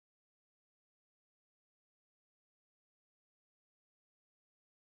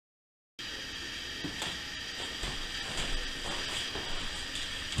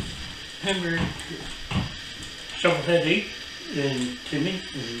Hammer, Shovelhead 8, and Timmy,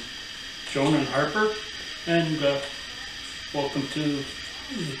 and Joan and Harper, and welcome to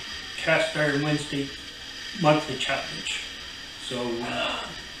the Cast Iron Wednesday monthly challenge. So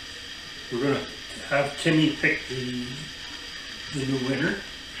we're going to have Timmy pick the new winner,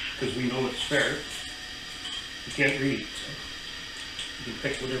 because we know it's fair. He can't read, so he can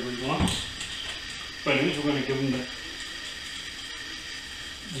pick whatever he wants. But anyways, we're going to give him the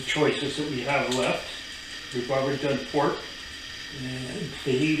choices that we have left. We've already done pork and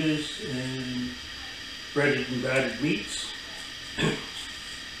fajitas and breaded and battered meats.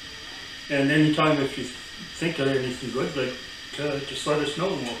 And anytime if you think of anything good, like just let us know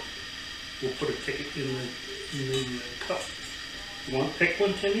and we'll put a ticket in the cup. You want to pick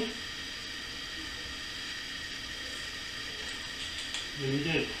one, Timmy? And he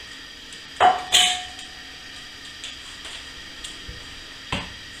did.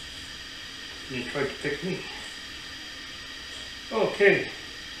 And he tried to pick me. Okay.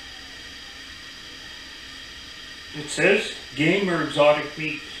 It says game or exotic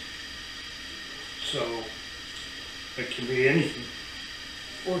meat. So it can be anything.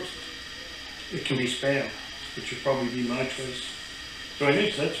 Or it can be Spam, which would probably be my choice. So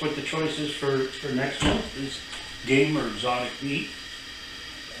anyways, that's what the choice is for next month, is game or exotic meat.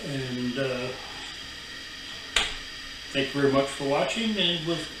 And thank you very much for watching, and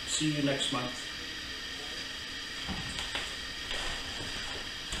we'll see you next month.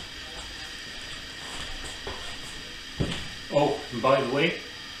 Oh, and by the way,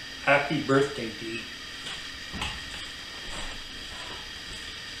 happy birthday, Dee.